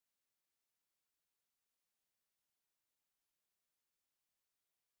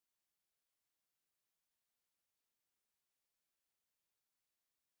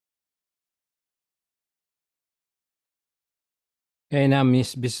Eh na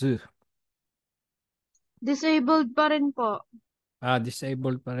Miss Bisu. Disabled pa rin po.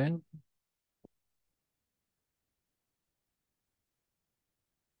 Disabled pa rin.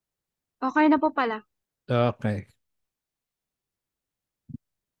 Okay na po pala. Okay.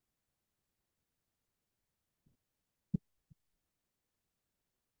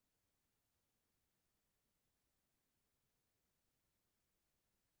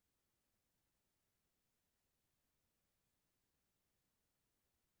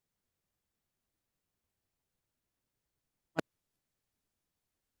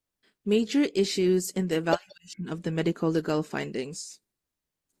 Major issues in the evaluation of the medical legal findings.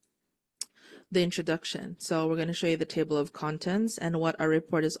 The introduction. So we're going to show you the table of contents and what our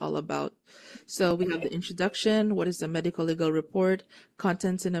report is all about. So we have the introduction, what is a medical legal report,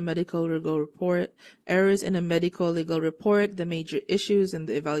 contents in a medical legal report, errors in a medical legal report, the major issues in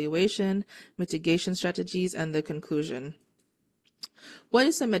the evaluation, mitigation strategies, and the conclusion. What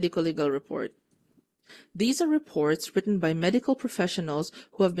is a medical legal report? These are reports written by medical professionals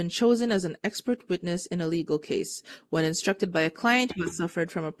who have been chosen as an expert witness in a legal case. When instructed by a client who has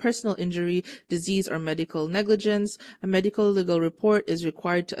suffered from a personal injury, disease, or medical negligence, a medical legal report is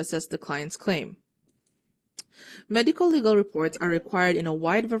required to assess the client's claim. Medical legal reports are required in a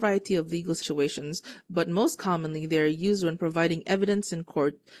wide variety of legal situations, but most commonly they are used when providing evidence in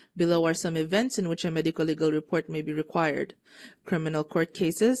court. Below are some events in which a medical legal report may be required: criminal court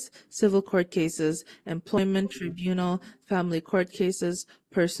cases, civil court cases, employment tribunal, family court cases,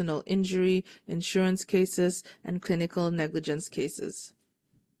 personal injury, insurance cases, and clinical negligence cases.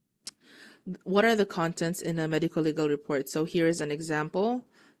 What are the contents in a medical legal report? So here is an example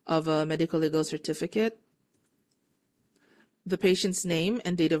of a medical legal certificate. The patient's name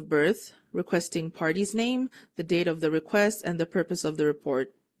and date of birth, requesting party's name, the date of the request, and the purpose of the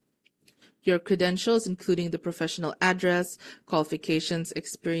report. Your credentials, including the professional address, qualifications,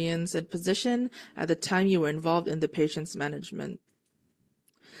 experience, and position at the time you were involved in the patient's management.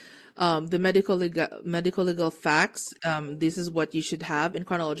 The medical legal facts, this is what you should have in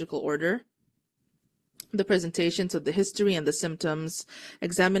chronological order: the presentations of the history and the symptoms,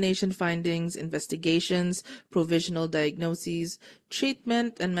 examination findings, investigations, provisional diagnoses,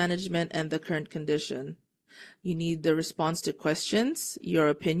 treatment and management, and the current condition. You need the response to questions,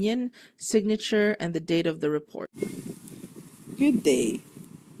 your opinion, signature, and the date of the report. Good day.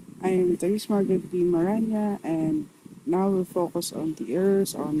 I'm Therese Margaret P. Maranya, and now we'll focus on the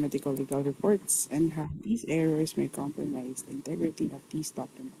errors on medical legal reports and how these errors may compromise the integrity of these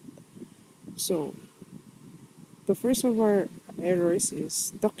documents. So, the first of our errors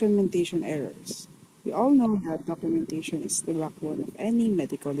is documentation errors. We all know that documentation is the backbone of any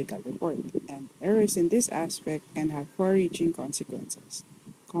medical legal report, and errors in this aspect can have far-reaching consequences.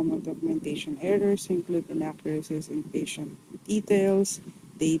 Common documentation errors include inaccuracies in patient details,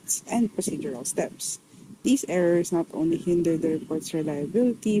 dates, and procedural steps. These errors not only hinder the report's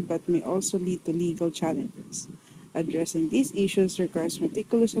reliability but may also lead to legal challenges. Addressing these issues requires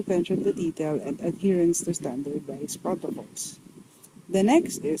meticulous attention to detail and adherence to standardized protocols. The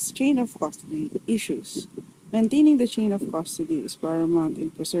next is chain of custody issues. Maintaining the chain of custody is paramount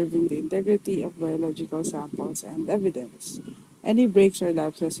in preserving the integrity of biological samples and evidence. Any breaks or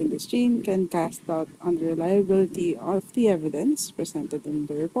lapses in this chain can cast doubt on the reliability of the evidence presented in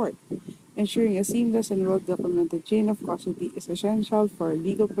the report. Ensuring a seamless and well-documented chain of custody is essential for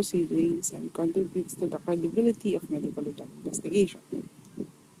legal proceedings and contributes to the credibility of medical legal investigation.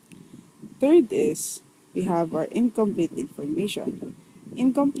 Third is we have our incomplete information.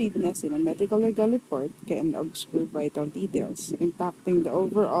 Incompleteness in a medical legal report can obscure vital details, impacting the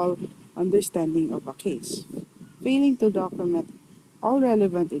overall understanding of a case. Failing to document all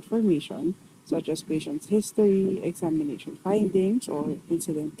relevant information, such as patient's history, examination findings, or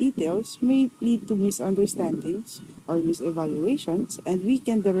incident details, may lead to misunderstandings or misevaluations and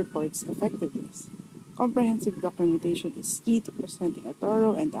weaken the report's effectiveness. Comprehensive documentation is key to presenting a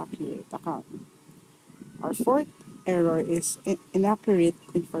thorough and accurate account. Our fourth error is inaccurate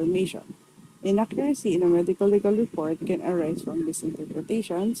information. Inaccuracy in a medical legal report can arise from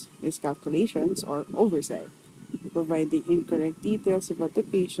misinterpretations, miscalculations, or oversight. Providing incorrect details about the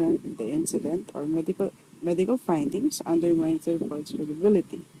patient, the incident, or medical findings undermines the report's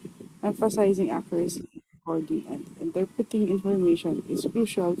credibility. Emphasizing accuracy, recording, and interpreting information is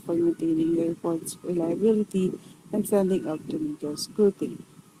crucial for maintaining the report's reliability and standing up to legal scrutiny.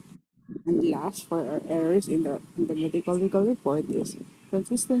 And last, for our errors in the medical legal report is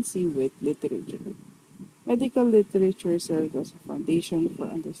consistency with literature. Medical literature serves as a foundation for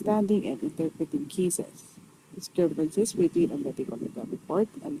understanding and interpreting cases. Discrepancies between a medical legal report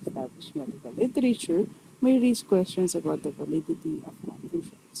and established medical literature may raise questions about the validity of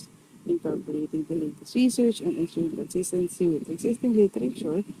conclusions. Incorporating the latest research and ensuring consistency with existing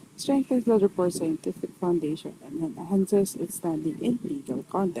literature strengthens the report's scientific foundation and enhances its standing in legal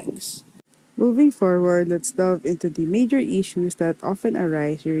context. Moving forward, let's delve into the major issues that often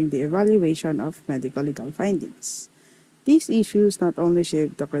arise during the evaluation of medical legal findings. These issues not only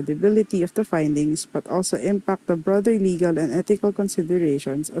shape the credibility of the findings but also impact the broader legal and ethical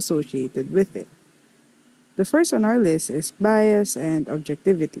considerations associated with it. The first on our list is bias and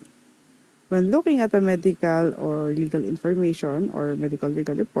objectivity. When looking at a medical or legal information or medical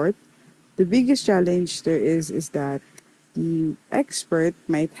legal report, the biggest challenge there is that the expert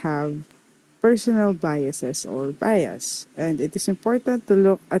might have personal biases or bias, and it is important to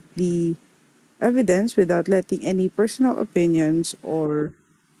look at the evidence without letting any personal opinions or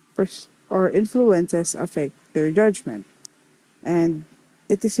influences affect their judgment. And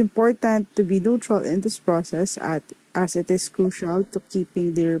it is important to be neutral in this process as it is crucial to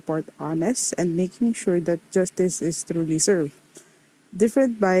keeping the report honest and making sure that justice is truly served.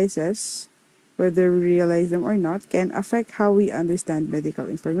 Different biases, whether we realize them or not, can affect how we understand medical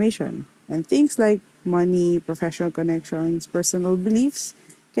information. And things like money, professional connections, personal beliefs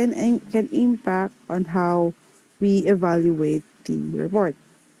can impact on how we evaluate the report.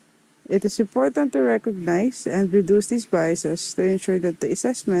 It is important to recognize and reduce these biases to ensure that the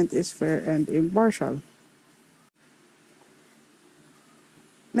assessment is fair and impartial.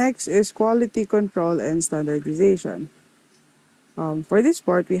 Next is quality control and standardization. For this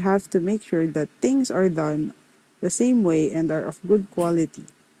part, we have to make sure that things are done the same way and are of good quality.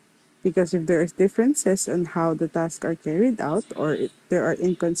 Because if there are differences on how the tasks are carried out or if there are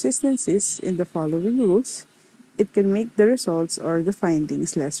inconsistencies in the following rules, it can make the results or the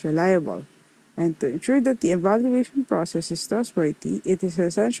findings less reliable. And to ensure that the evaluation process is trustworthy, it is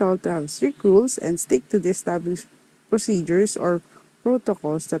essential to have strict rules and stick to the established procedures or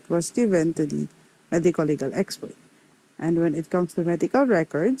protocols that was given to the medical legal expert. And when it comes to medical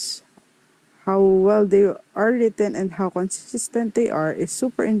records, how well they are written and how consistent they are is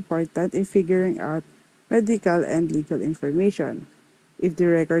super important in figuring out medical and legal information. If the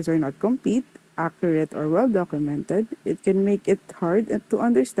records are not complete, accurate, or well documented, it can make it hard to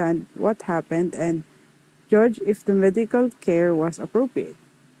understand what happened and judge if the medical care was appropriate.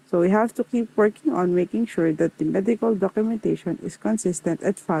 So we have to keep working on making sure that the medical documentation is consistent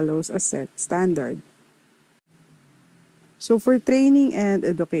and follows a set standard. So for training and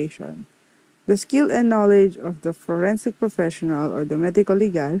education, the skill and knowledge of the forensic professional or the medical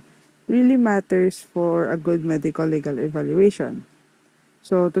legal really matters for a good medical legal evaluation.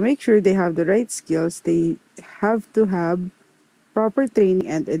 So to make sure they have the right skills, they have to have proper training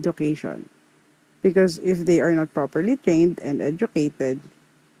and education. Because if they are not properly trained and educated,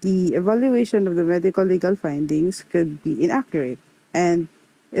 the evaluation of the medical legal findings could be inaccurate. And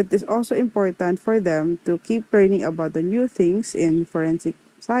it is also important for them to keep learning about the new things in forensic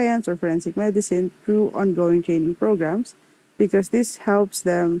science or forensic medicine through ongoing training programs because this helps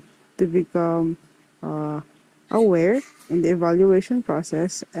them to become uh, aware in the evaluation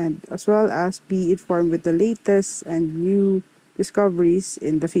process and as well as be informed with the latest and new discoveries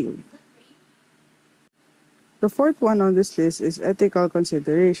in the field. The fourth one on this list is ethical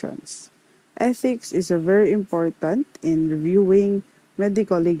considerations. Ethics is a very important in reviewing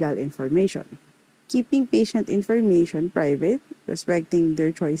medical legal information. Keeping patient information private, respecting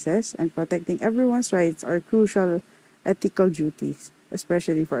their choices, and protecting everyone's rights are crucial ethical duties,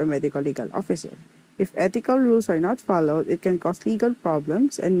 especially for a medical legal officer. If ethical rules are not followed, it can cause legal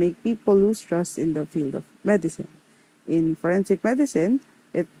problems and make people lose trust in the field of medicine. In forensic medicine,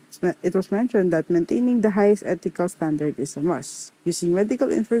 it was mentioned that maintaining the highest ethical standard is a must. Using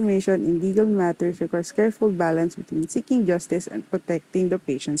medical information in legal matters requires careful balance between seeking justice and protecting the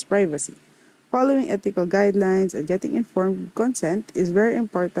patient's privacy. Following ethical guidelines and getting informed consent is very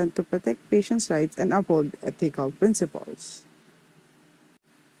important to protect patients' rights and uphold ethical principles.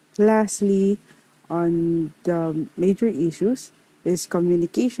 Lastly, on the major issues is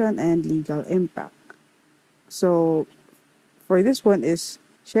communication and legal impact. So for this one is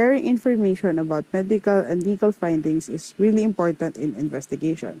sharing information about medical and legal findings is really important in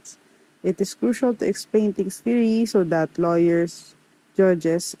investigations. It is crucial to explain things clearly so that lawyers,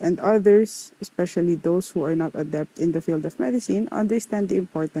 judges, and others, especially those who are not adept in the field of medicine, understand the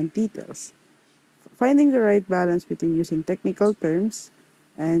important details. Finding the right balance between using technical terms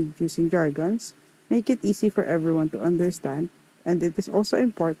and using jargons make it easy for everyone to understand, and it is also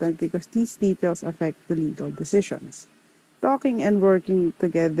important because these details affect the legal decisions. Talking and working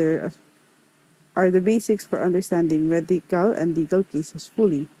together are the basics for understanding medical and legal cases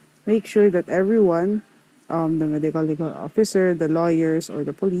fully. Make sure that everyone The medical legal officer, the lawyers, or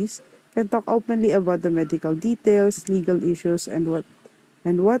the police can talk openly about the medical details, legal issues, and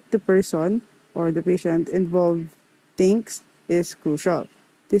what the person or the patient involved thinks is crucial.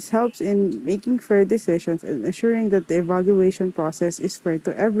 This helps in making fair decisions and ensuring that the evaluation process is fair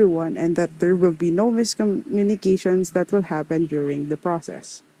to everyone and that there will be no miscommunications that will happen during the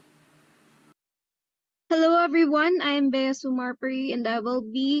process. Hello everyone, I am Bea Sumarpuri and I will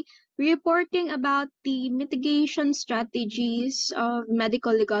be reporting about the mitigation strategies of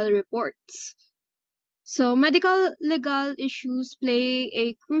medical legal reports. So medical legal issues play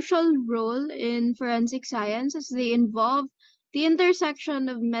a crucial role in forensic science as they involve the intersection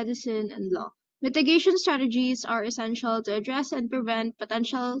of medicine and law. Mitigation strategies are essential to address and prevent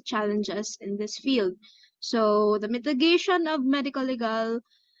potential challenges in this field. So the mitigation of medical legal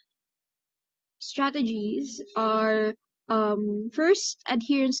strategies are first,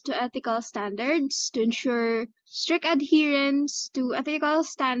 adherence to ethical standards to ensure strict adherence to ethical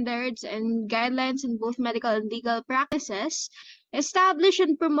standards and guidelines in both medical and legal practices. Establish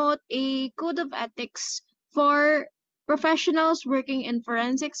and promote a code of ethics for professionals working in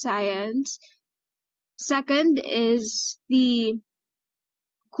forensic science. Second is the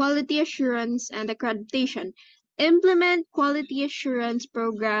quality assurance and accreditation. Implement quality assurance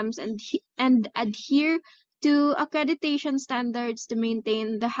programs and adhere to accreditation standards to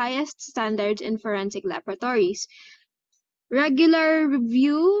maintain the highest standards in forensic laboratories. Regular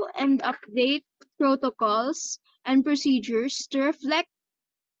review and update protocols and procedures to reflect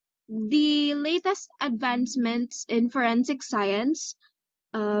the latest advancements in forensic science.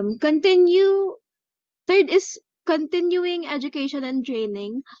 Continue Third is continuing education and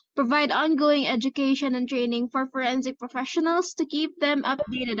training. Provide ongoing education and training for forensic professionals to keep them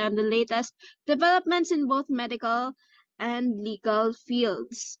updated on the latest developments in both medical and legal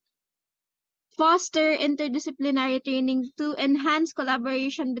fields. Foster interdisciplinary training to enhance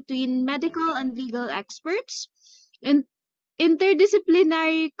collaboration between medical and legal experts. In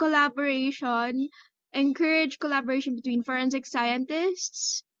interdisciplinary collaboration, encourage collaboration between forensic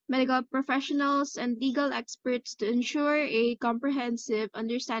scientists, medical professionals, and legal experts to ensure a comprehensive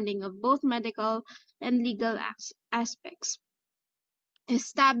understanding of both medical and legal aspects.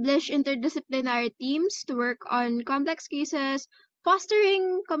 Establish interdisciplinary teams to work on complex cases,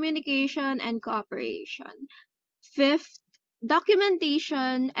 fostering communication and cooperation. Fifth,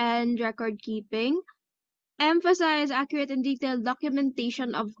 documentation and record keeping. Emphasize accurate and detailed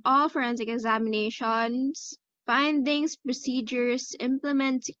documentation of all forensic examinations, findings, procedures,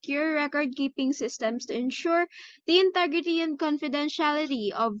 implement secure record-keeping systems to ensure the integrity and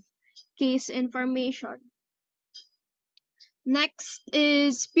confidentiality of case information. Next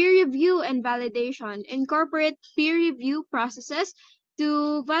is peer review and validation. Incorporate peer review processes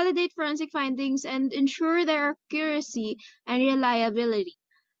to validate forensic findings and ensure their accuracy and reliability.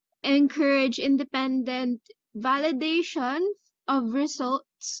 Encourage independent validation of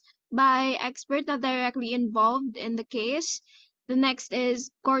results by experts not directly involved in the case. The next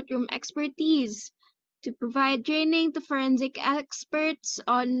is courtroom expertise to provide training to forensic experts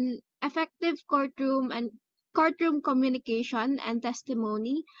on effective courtroom communication and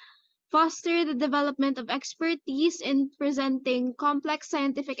testimony. Foster the development of expertise in presenting complex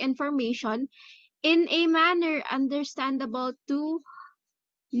scientific information in a manner understandable to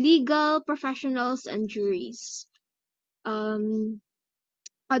legal professionals and juries. Um,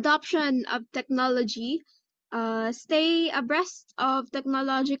 Adoption of technology. Stay abreast of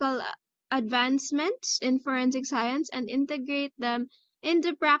technological advancements in forensic science and integrate them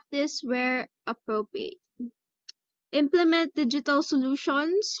into practice where appropriate. Implement digital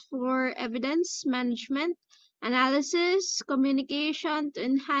solutions for evidence management, analysis, communication to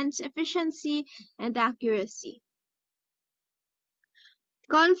enhance efficiency and accuracy.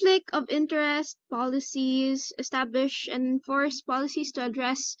 Conflict of interest policies. Establish and enforce policies to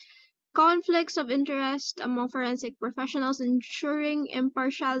address conflicts of interest among forensic professionals, ensuring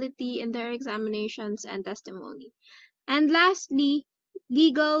impartiality in their examinations and testimony. And lastly,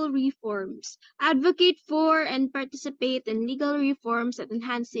 legal reforms. Advocate for and participate in legal reforms that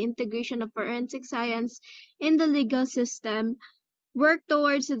enhance the integration of forensic science in the legal system. Work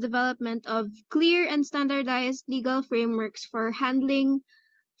towards the development of clear and standardized legal frameworks for handling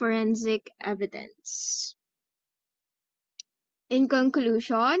forensic evidence. In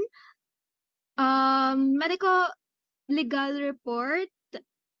conclusion, medical legal report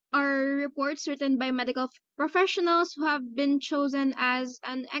are reports written by medical professionals who have been chosen as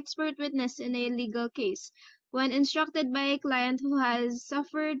an expert witness in a legal case. When instructed by a client who has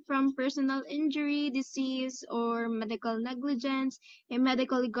suffered from personal injury, disease, or medical negligence, a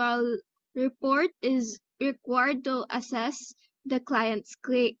medical legal report is required to assess the client's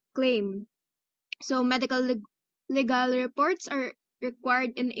claim. So legal reports are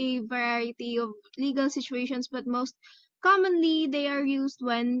required in a variety of legal situations, but most commonly they are used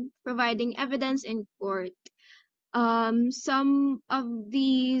when providing evidence in court. Some of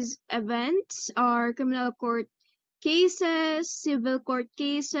these events are criminal court cases, civil court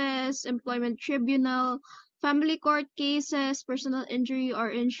cases, employment tribunal, family court cases, personal injury or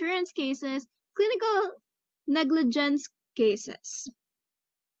insurance cases, clinical negligence cases.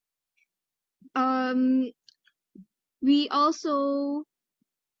 We also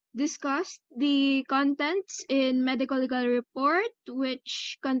discussed the contents in medical legal report,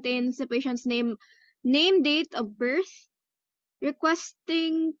 which contains the patient's name, date of birth,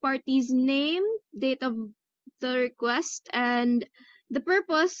 requesting party's name, date of the request, and the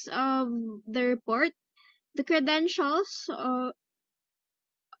purpose of the report, the credentials,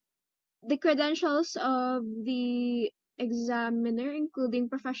 of the examiner, including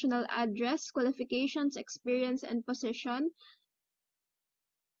professional address, qualifications, experience, and position,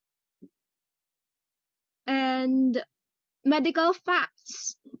 and medical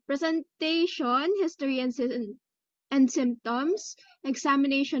facts, presentation, history, and symptoms,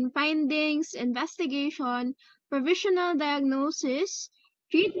 examination findings, investigation, provisional diagnosis,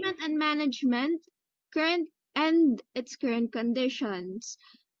 treatment and management, current and its current conditions.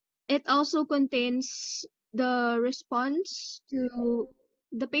 It also contains the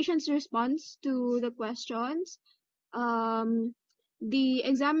patient's response to the questions, the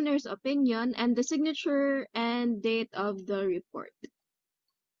examiner's opinion, and the signature and date of the report.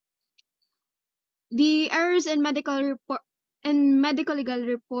 The errors in medical legal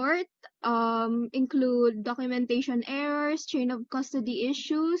report include documentation errors, chain of custody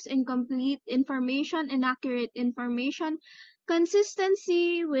issues, incomplete information, inaccurate information,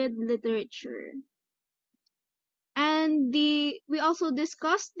 consistency with literature. And we also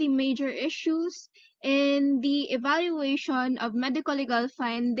discussed the major issues in the evaluation of medical legal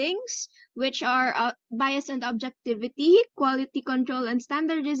findings, which are bias and objectivity, quality control and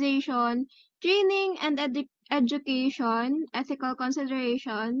standardization, training and education, ethical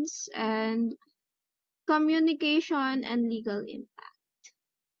considerations, and communication and legal impact.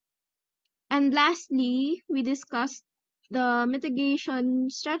 And lastly, we discussed the mitigation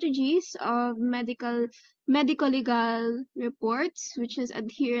strategies of medico-legal reports, which is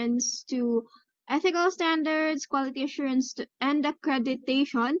adherence to ethical standards, quality assurance, and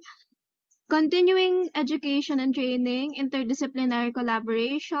accreditation, continuing education and training, interdisciplinary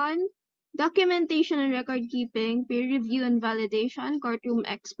collaboration, documentation and record keeping, peer review and validation, courtroom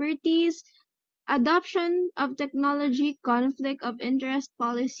expertise, adoption of technology, conflict of interest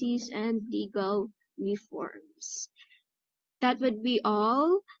policies, and legal reforms. That would be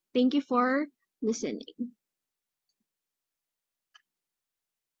all. Thank you for listening.